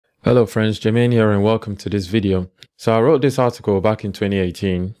Hello friends, Jermaine here and welcome to this video. So I wrote this article back in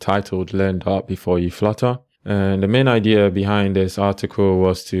 2018 titled Learn Dart Before You Flutter. And the main idea behind this article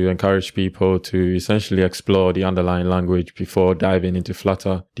was to encourage people to essentially explore the underlying language before diving into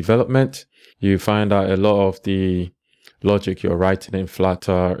Flutter development. You find that a lot of the logic you're writing in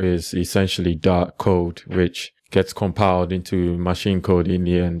Flutter is essentially Dart code, which gets compiled into machine code in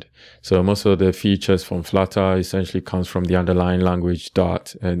the end. So most of the features from Flutter essentially comes from the underlying language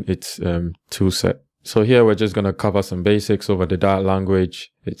Dart and its toolset. So here we're just going to cover some basics over the Dart language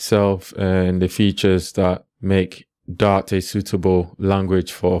itself and the features that make Dart a suitable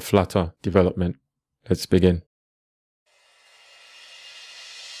language for Flutter development. Let's begin.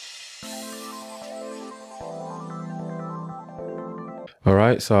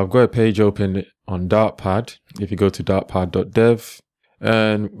 Alright, so I've got a page open on dartpad. If you go to dartpad.dev,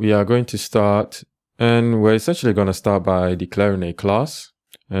 and we are going to start, and we're essentially going to start by declaring a class,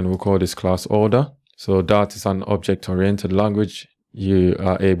 and we'll call this class order. So Dart is an object-oriented language. You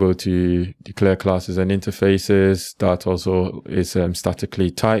are able to declare classes and interfaces. Dart also is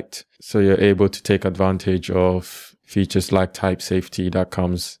statically typed, so you're able to take advantage of features like type safety that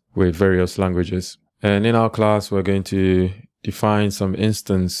comes with various languages. And in our class, we're going to define some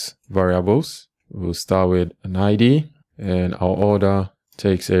instance variables. We'll start with an ID, and our order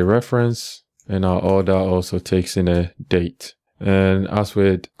takes a reference, and our order also takes in a date. And as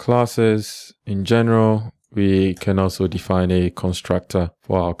with classes in general, we can also define a constructor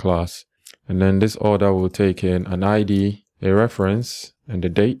for our class. And then this order will take in an ID, a reference, and a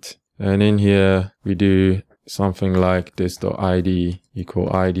date. And in here, we do something like this.id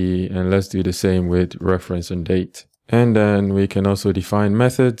equal ID, and let's do the same with reference and date. And then we can also define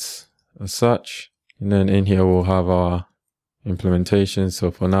methods as such. And then in here, we'll have our implementation.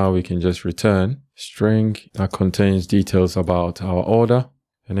 So for now, we can just return string that contains details about our order.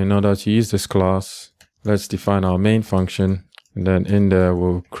 And in order to use this class, let's define our main function. And then in there,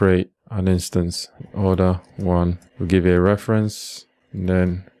 we'll create an instance, order1. We'll give it a reference, and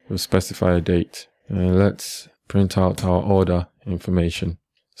then we'll specify a date. And let's print out our order information.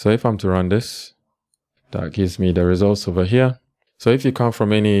 So if I'm to run this, that gives me the results over here. So if you come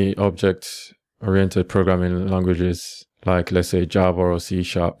from any object-oriented programming languages, like let's say Java or C#,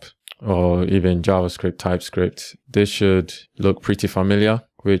 or even JavaScript, TypeScript, this should look pretty familiar,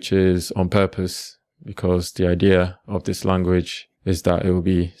 which is on purpose because the idea of this language is that it will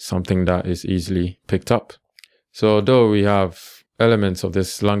be something that is easily picked up. So although we have elements of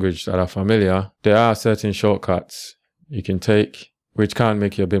this language that are familiar, there are certain shortcuts you can take which can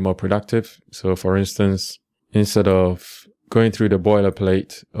make you a bit more productive. So for instance, instead of going through the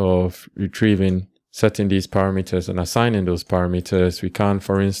boilerplate of retrieving, setting these parameters and assigning those parameters, we can,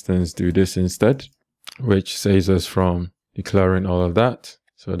 for instance, do this instead, which saves us from declaring all of that.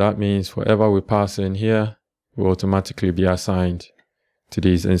 So that means whatever we pass in here will automatically be assigned to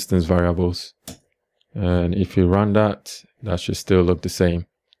these instance variables. And if you run that, that should still look the same.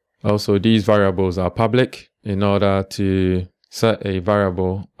 Also, these variables are public. In order to set a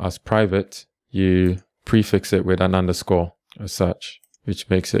variable as private, you prefix it with an underscore as such, which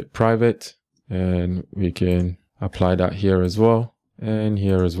makes it private. And we can apply that here as well, and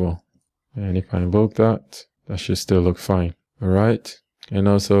here as well. And if I invoke that, that should still look fine. All right. And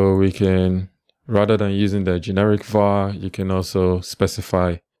also we can, rather than using the generic var, you can also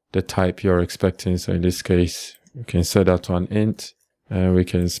specify the type you're expecting. So in this case, we can set that to an int, and we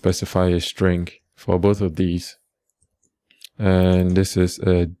can specify a string for both of these. And this is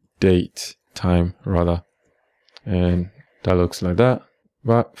a date time rather, and that looks like that.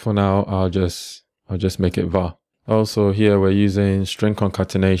 But for now, I'll just make it var. Also here we're using string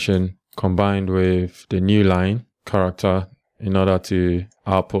concatenation combined with the new line character in order to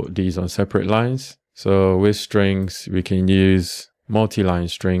output these on separate lines. So with strings, we can use multi-line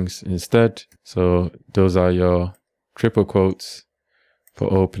strings instead. So those are your triple quotes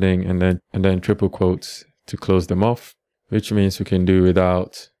for opening, and then triple quotes to close them off, which means we can do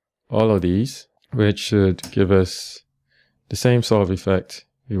without all of these, which should give us the same sort of effect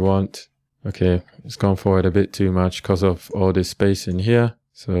we want. Okay, it's gone forward a bit too much because of all this space in here.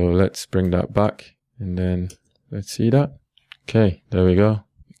 So let's bring that back, and then let's see that. Okay, there we go.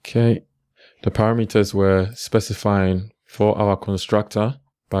 Okay, the parameters we're specifying for our constructor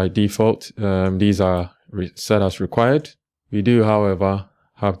by default, these are set as required. We do, however,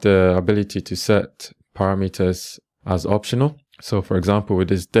 have the ability to set parameters as optional. So for example, with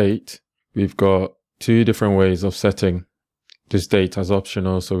this date, we've got two different ways of setting this date as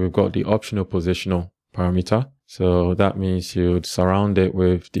optional. So we've got the optional positional parameter. So that means you'd surround it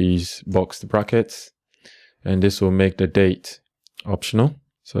with these boxed brackets, and this will make the date optional.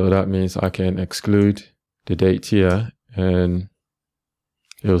 So that means I can exclude the date here and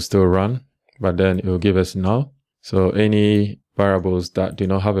it will still run, but then it will give us null. So any variables that do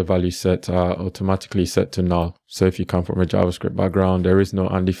not have a value set are automatically set to null. So if you come from a JavaScript background, there is no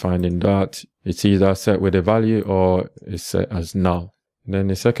undefined in Dart. It's either set with a value or it's set as null. And then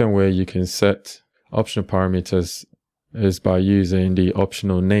the second way you can set optional parameters is by using the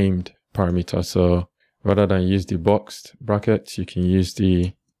optional named parameter. So rather than use the boxed brackets, you can use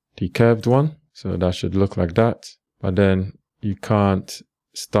the curved one. So that should look like that. But then you can't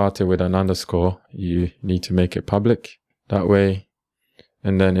start it with an underscore. You need to make it public that way.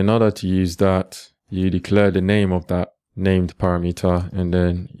 And then in order to use that, you declare the name of that named parameter and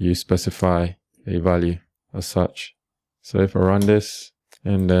then you specify a value as such. So if I run this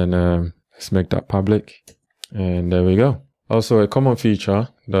and then let's make that public, and there we go. Also, a common feature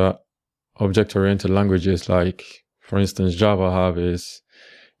that object-oriented languages like, for instance, Java have is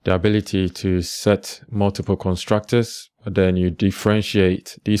the ability to set multiple constructors, but then you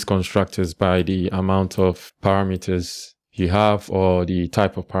differentiate these constructors by the amount of parameters you have or the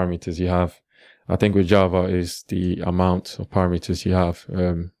type of parameters you have. I think with Java is the amount of parameters you have.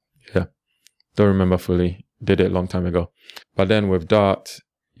 Yeah, don't remember fully. Did it a long time ago. But then with Dart,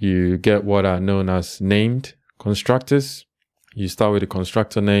 you get what are known as named constructors. You start with the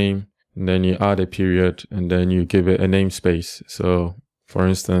constructor name, and then you add a period, and then you give it a namespace. So for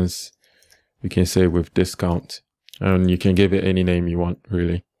instance, you can say with discount, and you can give it any name you want,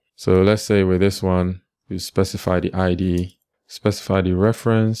 really. So let's say with this one, we specify the ID, specify the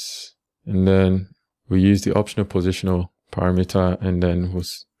reference, and then we use the optional positional parameter, and then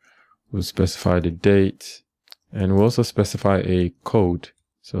we'll specify the date, and we'll also specify a code.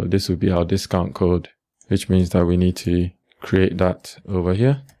 So this would be our discount code, which means that we need to create that over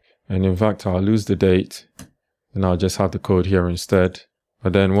here. And in fact, I'll lose the date and I'll just have the code here instead.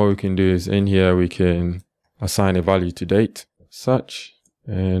 But then what we can do is in here, we can assign a value to date, such,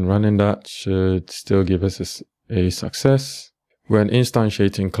 and running that should still give us a success. When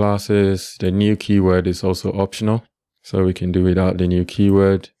instantiating classes, the new keyword is also optional. So we can do without the new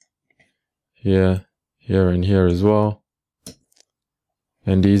keyword here, here, and here as well.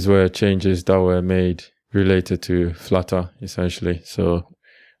 And these were changes that were made related to Flutter, essentially. So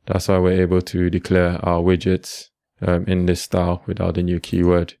that's why we're able to declare our widgets in this style without the new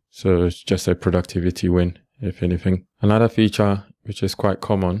keyword. So it's just a productivity win, if anything. Another feature which is quite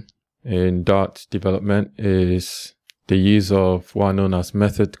common in Dart development is the use of what are known as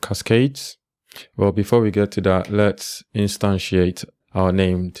method cascades. Well, before we get to that, let's instantiate our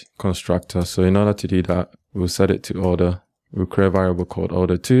named constructor. So in order to do that, we'll set it to order. We'll create a variable called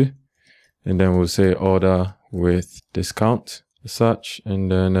order2, and then we'll say order with discount as such, and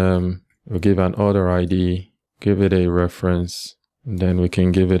then we'll give an order ID, give it a reference, and then we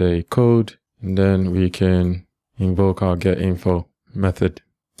can give it a code, and then we can invoke our getInfo method.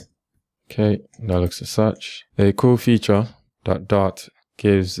 Okay, that looks as such. A cool feature that Dart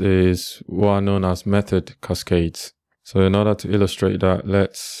gives is what are known as method cascades. So in order to illustrate that,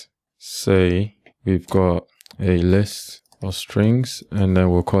 let's say we've got a list of strings, and then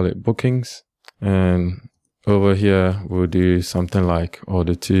we'll call it bookings. And over here, we'll do something like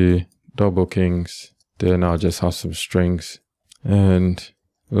order2.bookings. Then I'll just have some strings. And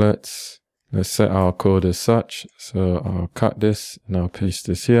let's set our code as such. So I'll cut this and I'll paste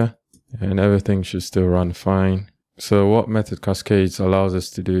this here, and everything should still run fine. So what method cascades allows us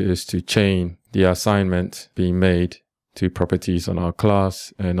to do is to chain the assignment being made to properties on our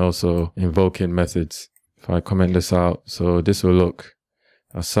class and also invoking methods. If I comment this out, so this will look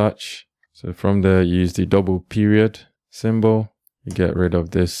as such. So from there, use the double period symbol. You get rid of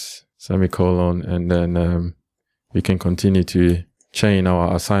this semicolon, and then we can continue to chain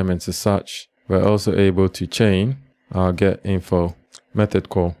our assignments as such. We're also able to chain our getInfo method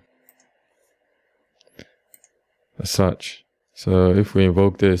call as such. So if we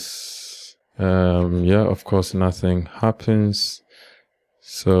invoke this, yeah, of course, nothing happens.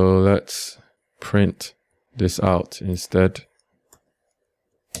 So let's print this out instead,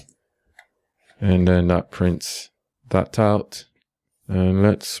 and then that prints that out. And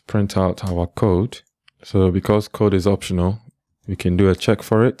let's print out our code. So because code is optional, we can do a check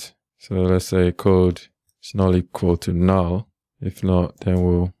for it. So let's say code is not equal to null. If not, then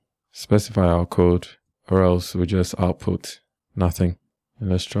we'll specify our code, or else we'll just output nothing. And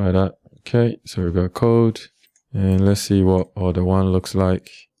let's try that. Okay, so we've got code, and let's see what order one looks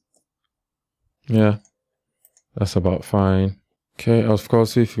like. Yeah, that's about fine. Okay, of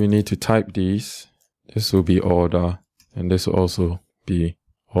course, if we need to type these, this will be order, and this will also be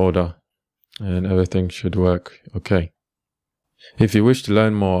order, and everything should work okay. If you wish to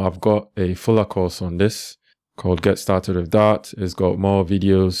learn more, I've got a fuller course on this called Get Started with Dart. It's got more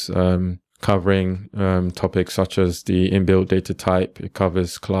videos covering topics such as the inbuilt data type. It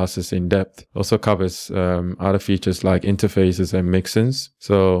covers classes in depth. Also covers other features like interfaces and mixins.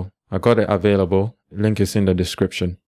 So I got it available. Link is in the description.